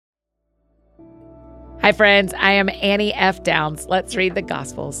Hi, friends. I am Annie F. Downs. Let's read the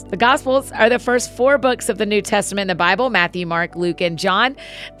Gospels. The Gospels are the first 4 books of the New Testament in the Bible: Matthew, Mark, Luke, and John.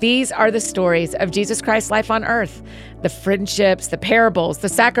 These are the stories of Jesus Christ's life on earth, the friendships, the parables, the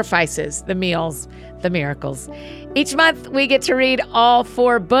sacrifices, the meals, the miracles. Each month, we get to read all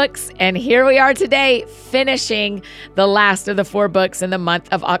 4 books, and here we are today, finishing the last of the 4 books in the month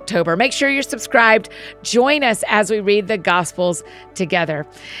of October. Make sure you're subscribed. Join us as we read the Gospels together.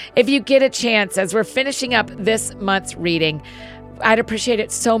 If you get a chance, as we're finishing up this month's reading, I'd appreciate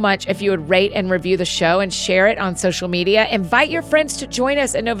it so much if you would rate and review the show and share it on social media. Invite your friends to join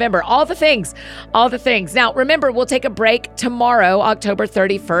us in November. All the things. Now, remember, we'll take a break tomorrow, October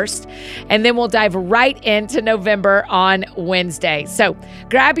 31st, and then we'll dive right into November on Wednesday. So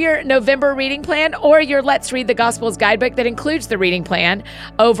grab your November reading plan or your Let's Read the Gospels guidebook that includes the reading plan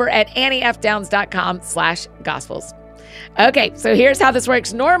over at anniefdowns.com/gospels. Okay, so here's how this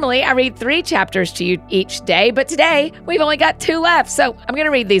works. Normally, I read 3 chapters to you each day, but today we've only got 2 left. So I'm going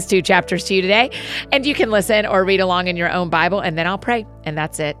to read these 2 chapters to you today, and you can listen or read along in your own Bible, and then I'll pray, and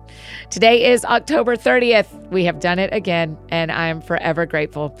that's it. Today is October 30th. We have done it again, and I am forever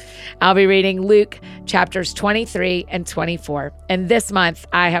grateful. I'll be reading Luke chapters 23 and 24, and this month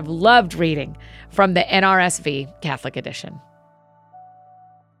I have loved reading from the NRSV Catholic edition.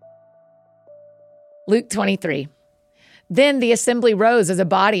 Luke 23. Then the assembly rose as a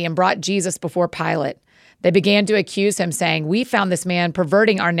body and brought Jesus before Pilate. They began to accuse him, saying, "We found this man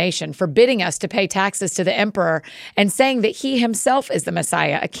perverting our nation, forbidding us to pay taxes to the emperor, and saying that he himself is the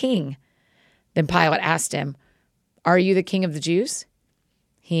Messiah, a king." Then Pilate asked him, "Are you the king of the Jews?"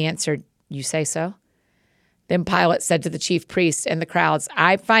 He answered, "You say so." Then Pilate said to the chief priests and the crowds,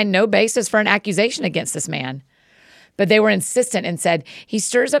 "I find no basis for an accusation against this man." But they were insistent and said, "He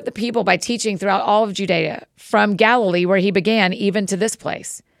stirs up the people by teaching throughout all of Judea, from Galilee where he began, even to this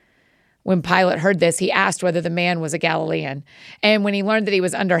place." When Pilate heard this, he asked whether the man was a Galilean. And when he learned that he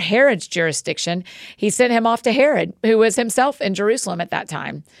was under Herod's jurisdiction, he sent him off to Herod, who was himself in Jerusalem at that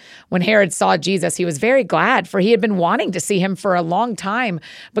time. When Herod saw Jesus, he was very glad, for he had been wanting to see him for a long time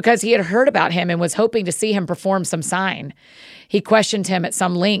because he had heard about him and was hoping to see him perform some sign. He questioned him at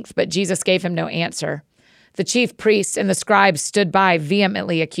some length, but Jesus gave him no answer. The chief priests and the scribes stood by,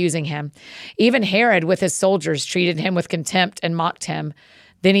 vehemently accusing him. Even Herod, with his soldiers, treated him with contempt and mocked him.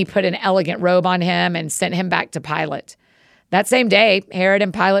 Then he put an elegant robe on him and sent him back to Pilate. That same day, Herod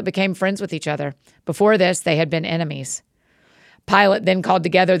and Pilate became friends with each other. Before this, they had been enemies. Pilate then called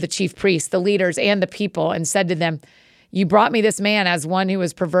together the chief priests, the leaders, and the people, and said to them, "You brought me this man as one who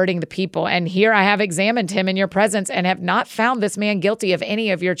was perverting the people, and here I have examined him in your presence and have not found this man guilty of any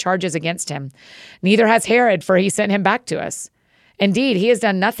of your charges against him. Neither has Herod, for he sent him back to us. Indeed, he has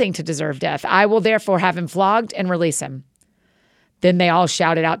done nothing to deserve death. I will therefore have him flogged and release him." Then they all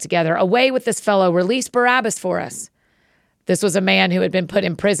shouted out together, "Away with this fellow! Release Barabbas for us!" This was a man who had been put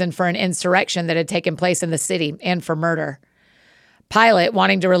in prison for an insurrection that had taken place in the city and for murder. Pilate,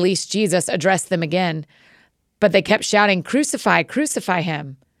 wanting to release Jesus, addressed them again, but they kept shouting, "Crucify, crucify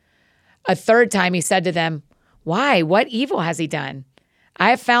him." A third time he said to them, "Why? What evil has he done? I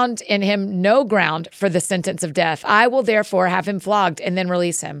have found in him no ground for the sentence of death. I will therefore have him flogged and then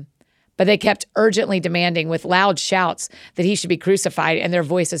release him." But they kept urgently demanding with loud shouts that he should be crucified, and their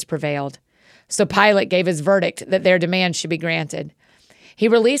voices prevailed. So Pilate gave his verdict that their demands should be granted. He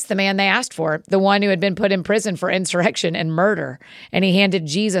released the man they asked for, the one who had been put in prison for insurrection and murder, and he handed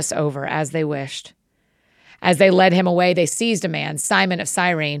Jesus over as they wished. As they led him away, they seized a man, Simon of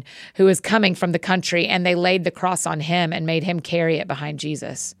Cyrene, who was coming from the country, and they laid the cross on him and made him carry it behind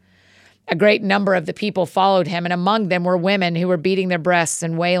Jesus. A great number of the people followed him, and among them were women who were beating their breasts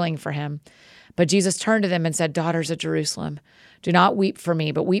and wailing for him. But Jesus turned to them and said, "Daughters of Jerusalem, do not weep for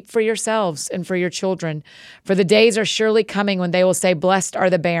me, but weep for yourselves and for your children. For the days are surely coming when they will say, 'Blessed are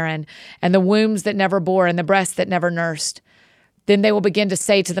the barren, and the wombs that never bore, and the breasts that never nursed.' Then they will begin to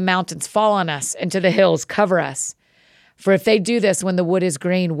say to the mountains, 'Fall on us,' and to the hills, 'Cover us.' For if they do this when the wood is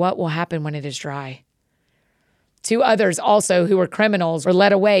green, what will happen when it is dry?" 2 others also, who were criminals, were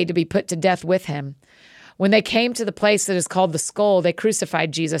led away to be put to death with him. When they came to the place that is called the Skull, they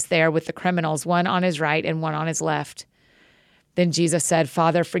crucified Jesus there with the criminals, one on his right and one on his left. Then Jesus said,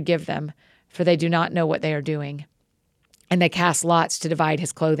 "Father, forgive them, for they do not know what they are doing." And they cast lots to divide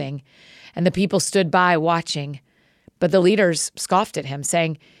his clothing. And the people stood by watching. But the leaders scoffed at him,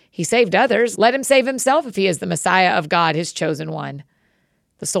 saying, "He saved others. Let him save himself if he is the Messiah of God, his chosen one."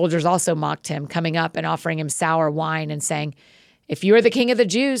 The soldiers also mocked him, coming up and offering him sour wine and saying, "If you are the king of the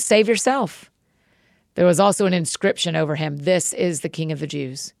Jews, save yourself." There was also an inscription over him, "This is the King of the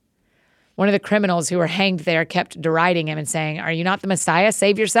Jews." One of the criminals who were hanged there kept deriding him and saying, "Are you not the Messiah?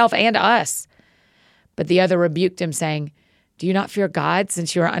 Save yourself and us." But the other rebuked him, saying, "Do you not fear God,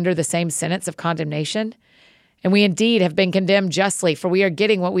 since you are under the same sentence of condemnation? And we indeed have been condemned justly, for we are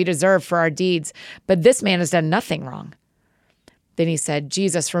getting what we deserve for our deeds. But this man has done nothing wrong." Then he said,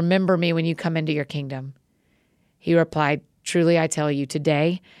 "Jesus, remember me when you come into your kingdom." He replied, "Truly I tell you,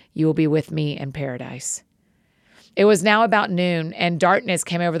 today you will be with me in paradise." It was now about noon, and darkness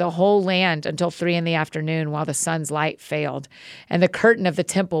came over the whole land until 3 p.m, while the sun's light failed, and the curtain of the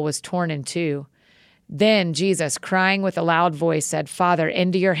temple was torn in two. Then Jesus, crying with a loud voice, said, "Father,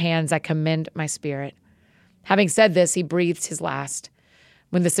 into your hands I commend my spirit." Having said this, he breathed his last.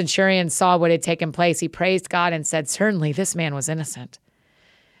 When the centurion saw what had taken place, he praised God and said, "Certainly this man was innocent."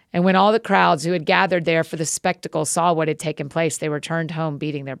 And when all the crowds who had gathered there for the spectacle saw what had taken place, they returned home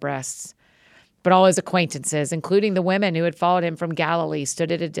beating their breasts. But all his acquaintances, including the women who had followed him from Galilee,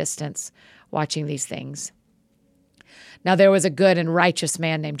 stood at a distance, watching these things. Now there was a good and righteous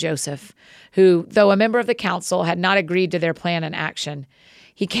man named Joseph, who, though a member of the council, had not agreed to their plan and action.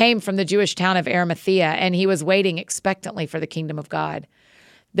 He came from the Jewish town of Arimathea, and he was waiting expectantly for the kingdom of God.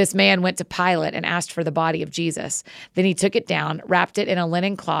 This man went to Pilate and asked for the body of Jesus. Then he took it down, wrapped it in a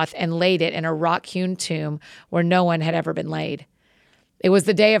linen cloth, and laid it in a rock-hewn tomb where no one had ever been laid. It was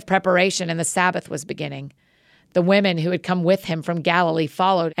the day of preparation, and the Sabbath was beginning. The women who had come with him from Galilee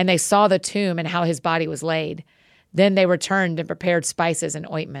followed, and they saw the tomb and how his body was laid. Then they returned and prepared spices and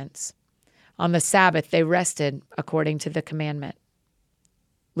ointments. On the Sabbath they rested according to the commandment.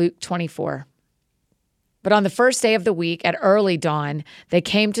 Luke 24. But on the first day of the week, at early dawn, they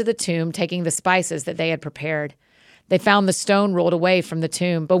came to the tomb, taking the spices that they had prepared. They found the stone rolled away from the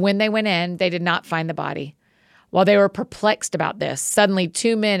tomb, but when they went in, they did not find the body. While they were perplexed about this, suddenly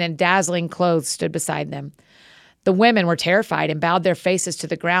 2 men in dazzling clothes stood beside them. The women were terrified and bowed their faces to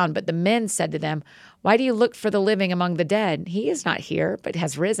the ground, but the men said to them, "Why do you look for the living among the dead? He is not here, but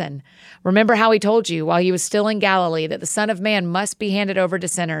has risen. Remember how he told you while he was still in Galilee that the Son of Man must be handed over to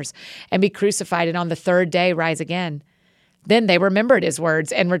sinners and be crucified and on the third day rise again." Then they remembered his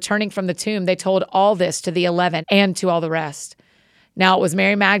words, and returning from the tomb, they told all this to the 11 and to all the rest. Now it was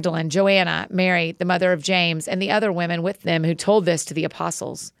Mary Magdalene, Joanna, Mary, the mother of James, and the other women with them who told this to the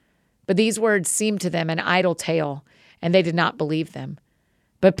apostles. But these words seemed to them an idle tale, and they did not believe them.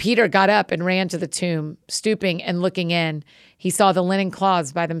 But Peter got up and ran to the tomb. Stooping and looking in, he saw the linen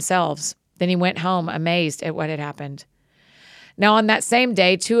cloths by themselves. Then he went home amazed at what had happened. Now on that same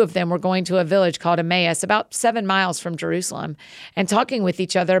day, 2 of them were going to a village called Emmaus, about 7 miles from Jerusalem, and talking with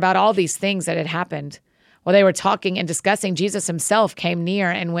each other about all these things that had happened. While they were talking and discussing, Jesus himself came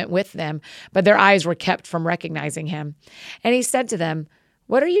near and went with them, but their eyes were kept from recognizing him. And he said to them,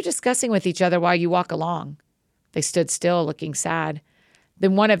 "What are you discussing with each other while you walk along?" They stood still, looking sad.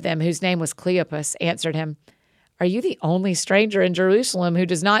 Then one of them, whose name was Cleopas, answered him, "Are you the only stranger in Jerusalem who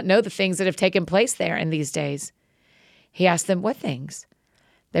does not know the things that have taken place there in these days?" He asked them, "What things?"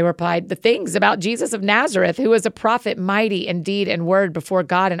 They replied, "The things about Jesus of Nazareth, who was a prophet, mighty in deed and word before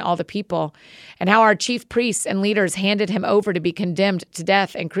God and all the people, and how our chief priests and leaders handed him over to be condemned to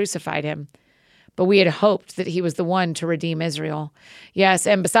death and crucified him. But we had hoped that he was the one to redeem Israel. Yes,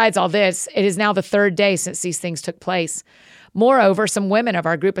 and besides all this, it is now the 3rd day since these things took place. Moreover, some women of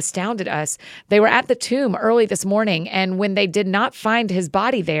our group astounded us. They were at the tomb early this morning, and when they did not find his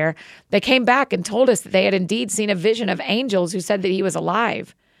body there, they came back and told us that they had indeed seen a vision of angels who said that he was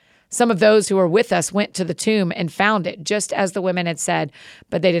alive. Some of those who were with us went to the tomb and found it, just as the women had said,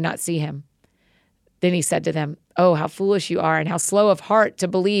 but they did not see him." Then he said to them, "Oh, how foolish you are, and how slow of heart to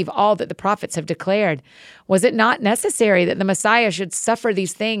believe all that the prophets have declared. Was it not necessary that the Messiah should suffer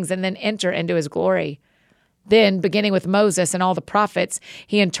these things and then enter into his glory?" Then, beginning with Moses and all the prophets,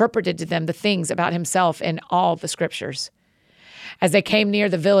 he interpreted to them the things about himself in all the scriptures. As they came near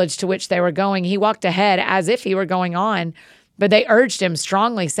the village to which they were going, he walked ahead as if he were going on, but they urged him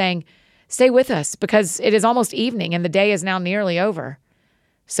strongly, saying, "Stay with us, because it is almost evening, and the day is now nearly over."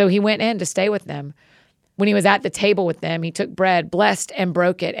 So he went in to stay with them. When he was at the table with them, he took bread, blessed and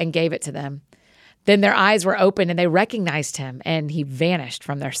broke it, and gave it to them. Then their eyes were opened, and they recognized him, and he vanished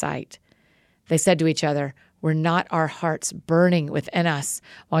from their sight. They said to each other, "Were not our hearts burning within us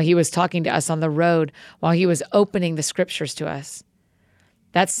while he was talking to us on the road, while he was opening the scriptures to us?"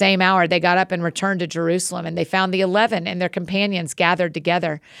 That same hour they got up and returned to Jerusalem, and they found the 11 and their companions gathered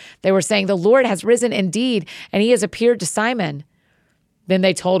together. They were saying, "The Lord has risen indeed, and he has appeared to Simon." Then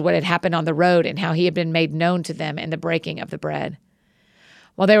they told what had happened on the road and how he had been made known to them in the breaking of the bread.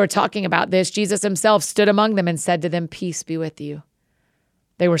 While they were talking about this, Jesus himself stood among them and said to them, "Peace be with you."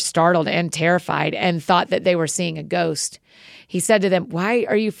 They were startled and terrified and thought that they were seeing a ghost. He said to them, "Why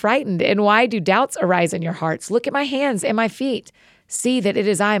are you frightened, and why do doubts arise in your hearts? Look at my hands and my feet. See that it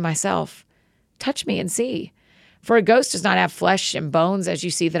is I myself. touch me and see. For a ghost does not have flesh and bones as you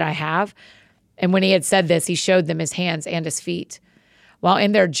see that I have. And when he had said this, he showed them his hands and his feet. While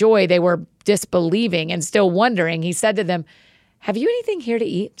in their joy they were disbelieving and still wondering, he said to them, have you anything here to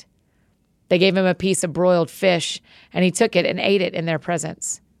eat? They gave him a piece of broiled fish, and he took it and ate it in their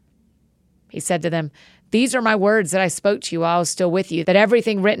presence. He said to them, these are my words that I spoke to you while I was still with you, that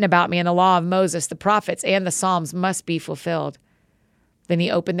everything written about me in the law of Moses, the prophets, and the Psalms must be fulfilled. Then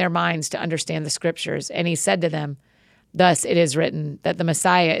he opened their minds to understand the scriptures, and he said to them, thus it is written that the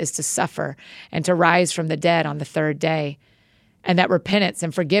Messiah is to suffer and to rise from the dead on the third day, and that repentance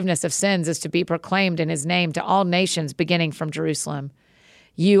and forgiveness of sins is to be proclaimed in his name to all nations beginning from Jerusalem.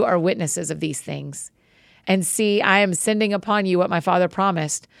 You are witnesses of these things. And see, I am sending upon you what my Father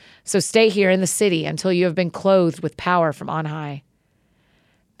promised, so stay here in the city until you have been clothed with power from on high.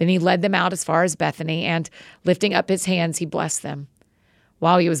 Then he led them out as far as Bethany, and lifting up his hands, he blessed them.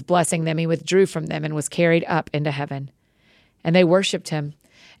 While he was blessing them, he withdrew from them and was carried up into heaven. And they worshipped him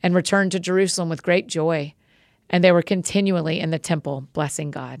and returned to Jerusalem with great joy. And they were continually in the temple blessing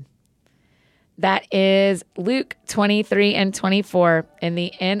God. That is Luke 23 and 24 in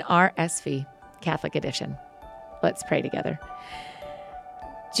the NRSV Catholic edition. Let's pray together.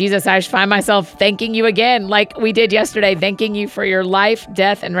 Jesus, I find myself thanking you again, like we did yesterday, thanking you for your life,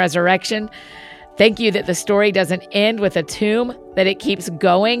 death, and resurrection. Thank you that the story doesn't end with a tomb, that it keeps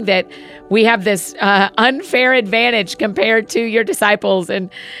going, that we have this unfair advantage compared to your disciples.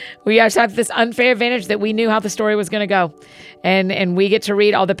 And we actually have this unfair advantage that we knew how the story was going to go. And we get to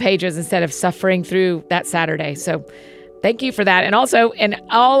read all the pages instead of suffering through that Saturday. So thank you for that. And also in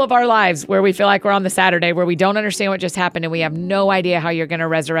all of our lives where we feel like we're on the Saturday, where we don't understand what just happened and we have no idea how you're going to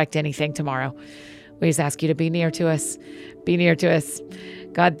resurrect anything tomorrow. We just ask you to be near to us. Be near to us.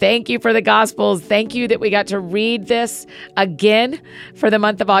 God, thank you for the Gospels. Thank you that we got to read this again for the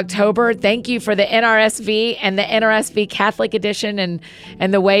month of October. Thank you for the NRSV and the NRSV Catholic edition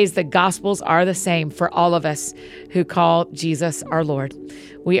and the ways the Gospels are the same for all of us who call Jesus our Lord.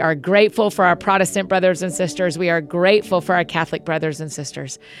 We are grateful for our Protestant brothers and sisters. We are grateful for our Catholic brothers and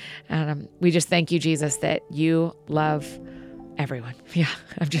sisters. We just thank you, Jesus, that you love everyone. Yeah,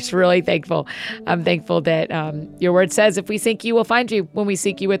 I'm just really thankful. I'm thankful that your word says if we seek you, we'll find you when we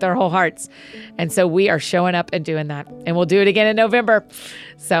seek you with our whole hearts. And so we are showing up and doing that. And we'll do it again in November.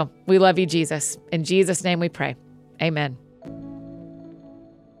 So we love you, Jesus. In Jesus' name we pray. Amen.